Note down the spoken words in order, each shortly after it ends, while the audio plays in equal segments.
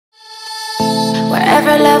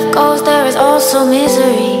Wherever love goes, there is also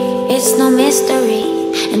misery. It's no mystery.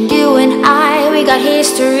 And you and I, we got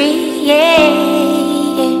history, yeah.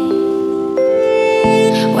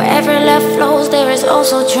 Wherever love flows, there is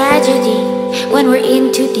also tragedy. When we're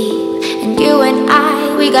in too deep, and you and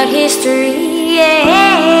I, we got history, yeah.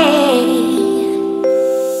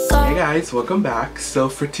 Hey guys, welcome back. So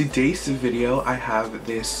for today's video, I have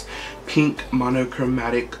this pink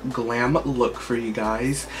monochromatic glam look for you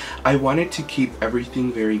guys. I wanted to keep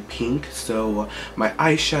everything very pink, so my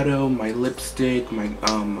eyeshadow, my lipstick, my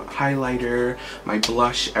highlighter, my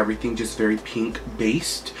blush, everything just very pink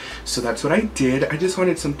based. So that's what I did. I just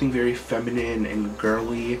wanted something very feminine and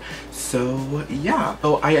girly. So yeah,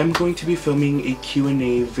 so I am going to be filming a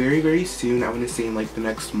Q&A very soon. I want to say in like the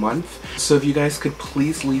next month. So if you guys could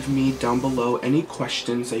please leave me down below any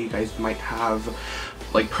questions that you guys might have,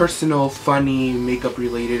 like personal, funny, makeup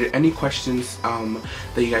related, any questions that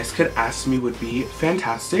you guys could ask me would be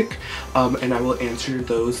fantastic, and I will answer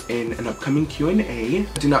those in an upcoming Q&A.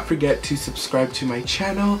 Do not forget to subscribe to my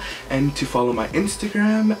channel and to follow my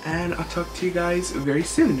Instagram, and I'll talk to you guys very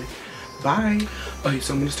soon. Bye! Okay,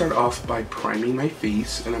 so I'm going to start off by priming my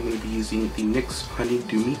face, and I'm going to be using the NYX Honey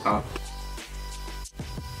Do Me Up.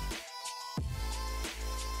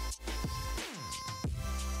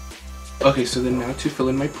 Okay, so then now to fill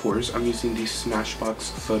in my pores, I'm using the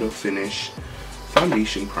Smashbox Photo Finish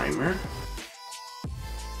Foundation Primer.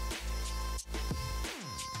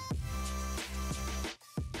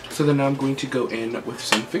 So then now I'm going to go in with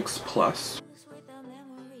Sunfix Plus.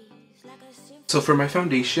 So for my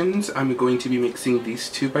foundations, I'm going to be mixing these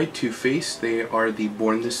two by Too Faced. They are the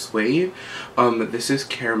Born This Way. This is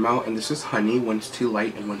Caramel and this is Honey. One's too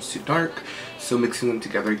light and one's too dark. So mixing them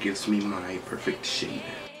together gives me my perfect shade.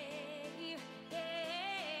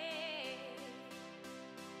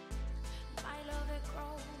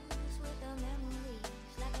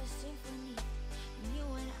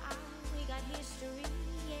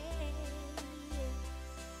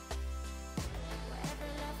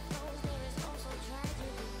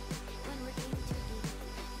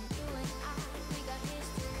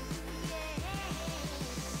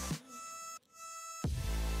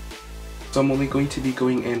 So I'm only going to be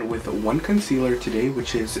going in with one concealer today,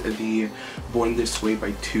 which is the Born This Way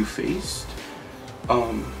by Too Faced.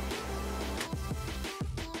 I'm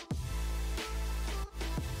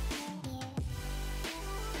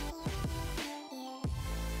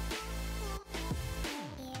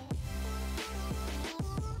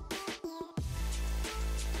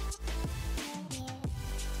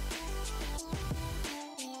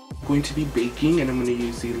going to be baking, and I'm going to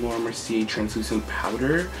use the Laura Mercier translucent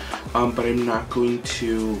powder, but I'm not going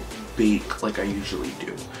to bake like I usually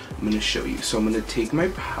do. I'm going to show you. So I'm going to take my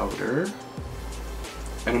powder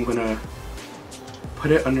and I'm going to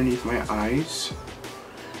put it underneath my eyes,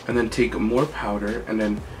 and then take more powder and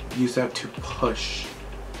then use that to push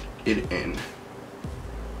it in.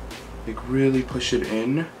 Like really push it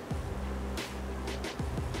in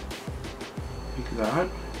like that.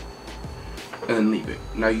 And then leave it.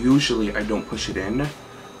 Now usually I don't push it in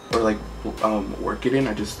or like work it in.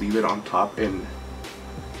 I just leave it on top and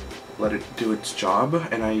let it do its job.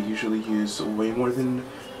 And I usually use way more than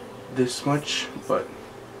this much, but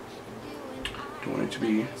don't want it to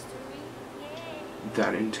be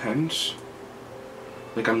that intense.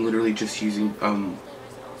 Like I'm literally just using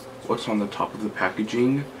what's on the top of the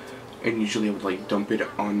packaging, and usually I would like dump it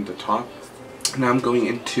on the top. Now I'm going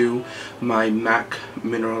into my MAC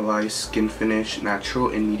Mineralized Skin Finish Natural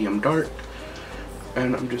in Medium Dark,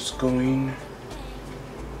 and I'm just going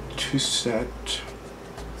to set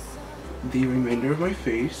the remainder of my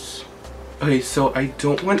face. Okay, so I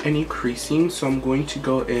don't want any creasing, so I'm going to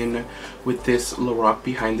go in with this Lorac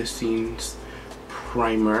Behind the Scenes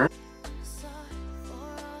primer.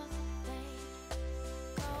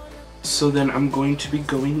 So then I'm going to be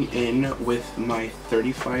going in with my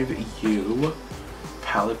 35U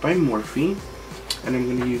palette by Morphe, and I'm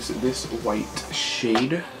going to use this white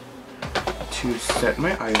shade to set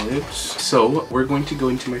my eyelids. So we're going to go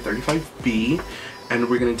into my 35B, and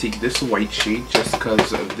we're going to take this white shade just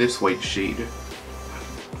because this white shade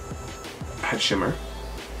had shimmer.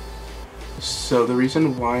 So the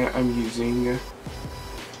reason why I'm using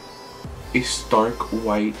a stark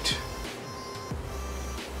white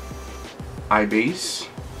eye base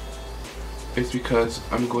is because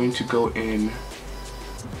I'm going to go in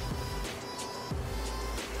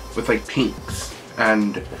with like pinks,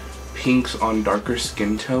 and pinks on darker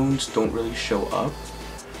skin tones don't really show up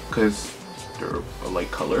because they're a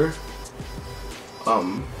light color.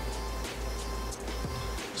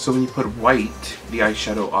 So when you put white, the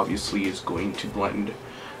eyeshadow obviously is going to blend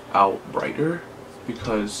out brighter.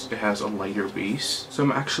 because it has a lighter base. So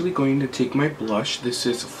I'm actually going to take my blush. This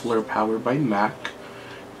is Fleur Power by MAC,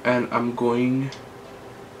 and I'm going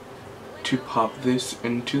to pop this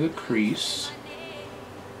into the crease.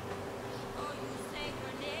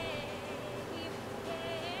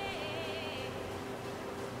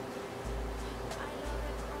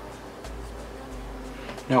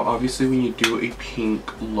 Now obviously when you do a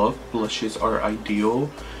pink look, blushes are ideal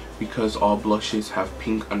because all blushes have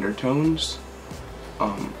pink undertones.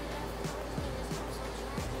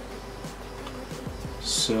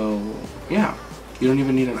 So yeah, you don't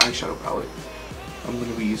even need an eyeshadow palette. I'm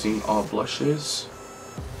going to be using all blushes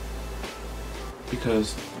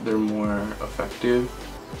because they're more effective,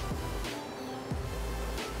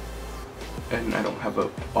 and I don't have a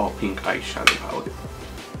all pink eyeshadow palette.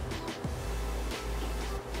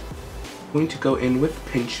 I'm going to go in with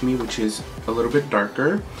Pinch Me, which is a little bit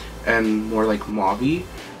darker and more like mauve-y,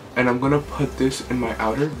 and I'm going to put this in my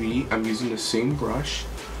outer V. I'm using the same brush.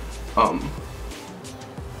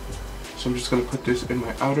 So I'm just going to put this in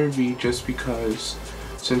my outer V just because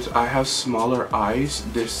since I have smaller eyes,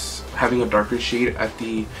 this having a darker shade at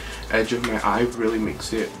the edge of my eye really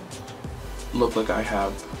makes it look like I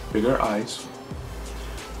have bigger eyes,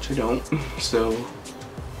 which I don't. So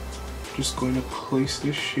I'm just going to place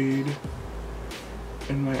this shade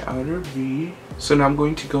in my outer V. So now I'm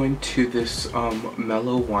going to go into this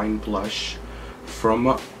Mellow Wine blush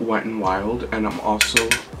from Wet n Wild, and I'm also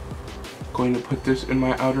going to put this in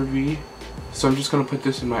my outer V. So I'm just going to put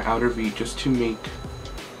this in my outer V just to make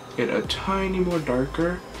it a tiny more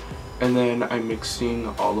darker, and then I'm mixing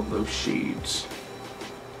all of those shades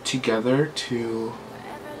together to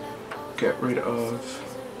get rid of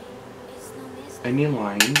any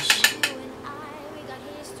lines.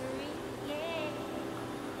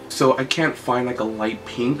 So I can't find like a light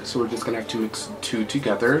pink, so we're just gonna have to mix the two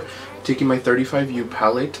together. I'm taking my 35U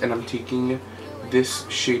palette and I'm taking this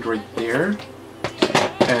shade right there,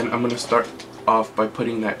 and I'm gonna start off by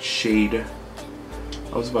putting that shade.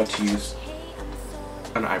 I was about to use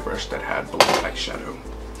an eye brush that had black eyeshadow.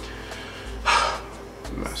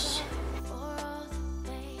 Mess.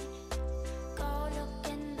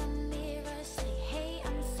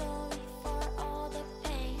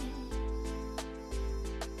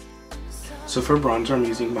 So for bronzer, I'm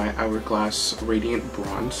using my Hourglass Radiant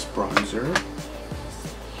Bronze Bronzer.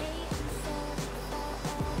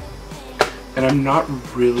 And I'm not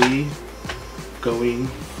really going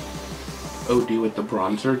OD with the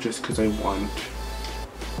bronzer just because I want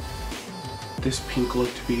this pink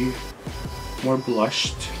look to be more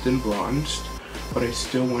blushed than bronzed, but I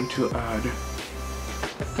still want to add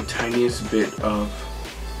the tiniest bit of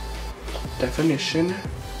definition.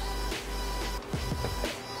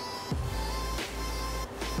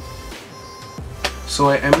 So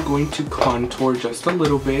I am going to contour just a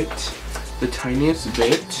little bit, the tiniest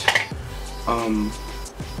bit,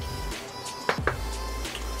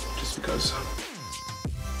 just because.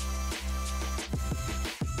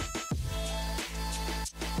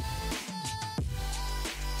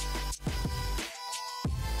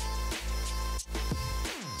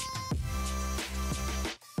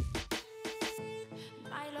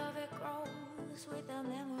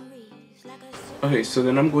 Okay, so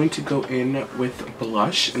then I'm going to go in with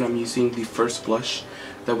blush, and I'm using the first blush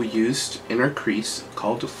that we used in our crease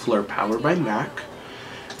called Fleur Power by MAC,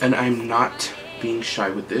 and I'm not being shy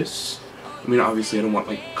with this. I mean, obviously I don't want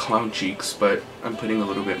like clown cheeks, but I'm putting a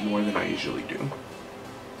little bit more than I usually do.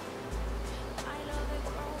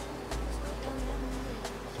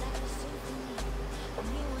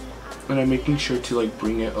 And I'm making sure to like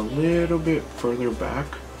bring it a little bit further back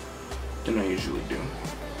than I usually do.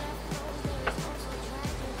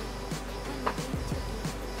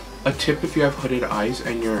 A tip if you have hooded eyes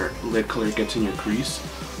and your lid color gets in your crease,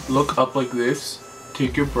 look up like this,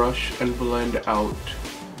 take your brush and blend out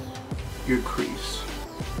your crease.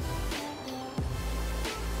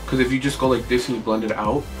 Because if you just go like this and you blend it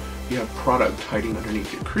out, you have product hiding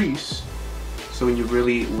underneath your crease. So when you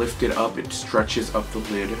really lift it up, it stretches up the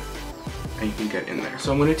lid and you can get in there.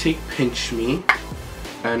 So I'm going to take Pinch Me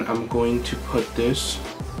and I'm going to put this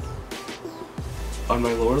on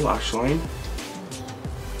my lower lash line.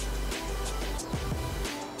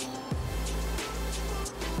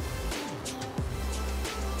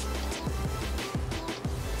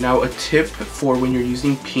 Now a tip for when you're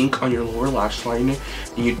using pink on your lower lash line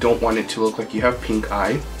and you don't want it to look like you have pink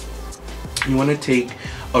eye, you want to take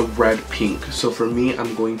a red pink. So for me,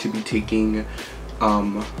 I'm going to be taking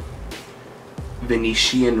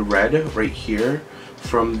Venetian Red right here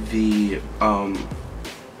from the,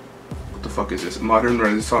 what the fuck is this? Modern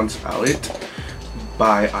Renaissance palette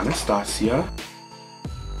by Anastasia.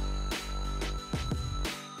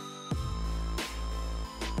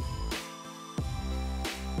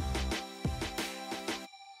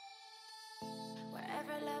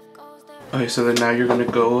 Okay, so then now you're going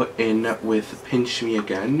to go in with Pinch Me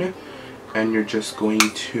again, and you're just going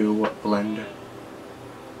to blend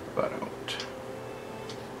that out.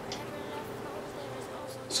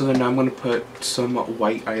 So then now I'm going to put some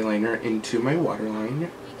white eyeliner into my waterline.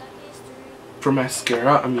 For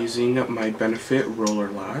mascara, I'm using my Benefit Roller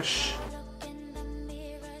Lash.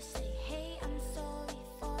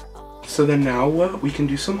 So then now we can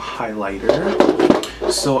do some highlighter.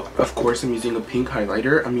 So of course I'm using a pink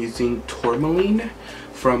highlighter. I'm using Tourmaline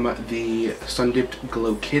from the Sun Dipped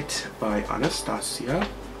Glow Kit by Anastasia.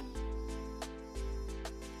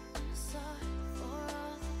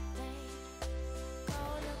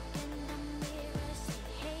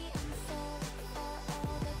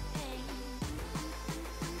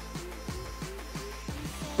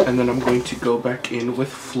 And then I'm going to go back in with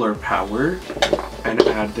Fleur Power and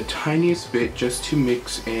add the tiniest bit just to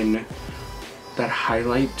mix in that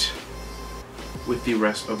highlight with the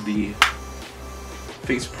rest of the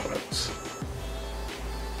face products.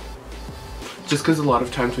 Just because a lot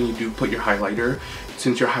of times when you do put your highlighter,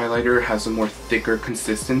 since your highlighter has a more thicker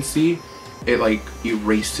consistency, it like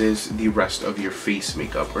erases the rest of your face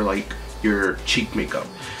makeup or like your cheek makeup.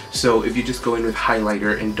 So if you just go in with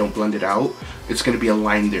highlighter and don't blend it out, it's going to be a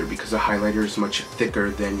line there because the highlighter is much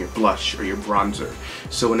thicker than your blush or your bronzer.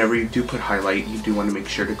 So whenever you do put highlight, you do want to make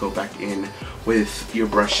sure to go back in with your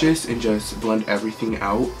brushes and just blend everything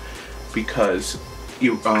out, because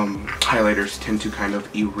you highlighters tend to kind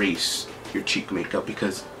of erase your cheek makeup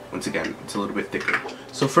because once again it's a little bit thicker.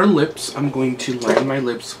 So for lips, I'm going to line my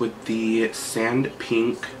lips with the Sand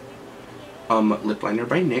Pink lip liner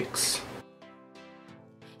by NYX.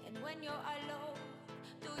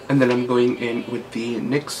 And then I'm going in with the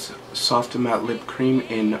NYX Soft Matte Lip Cream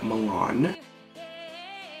in Milan.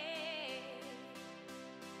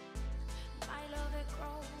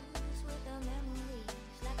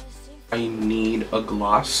 I need a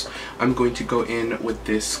gloss. I'm going to go in with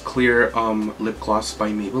this clear lip gloss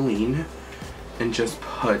by Maybelline and just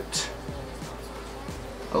put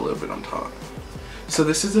a little bit on top. So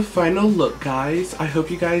this is the final look, guys. I hope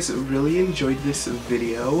you guys really enjoyed this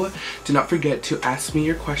video. Do not forget to ask me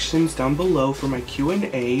your questions down below for my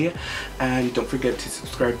Q&A, and don't forget to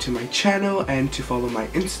subscribe to my channel and to follow my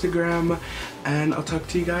Instagram, and I'll talk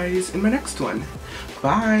to you guys in my next one.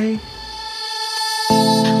 Bye!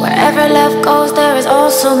 Wherever love goes, there is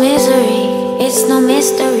also misery. It's no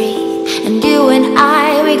mystery. And you and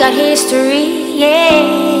I, we got history,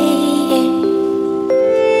 yeah.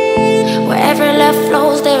 Wherever love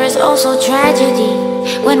flows, there is also tragedy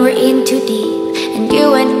when we're in too deep. And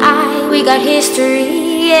you and I, we got history.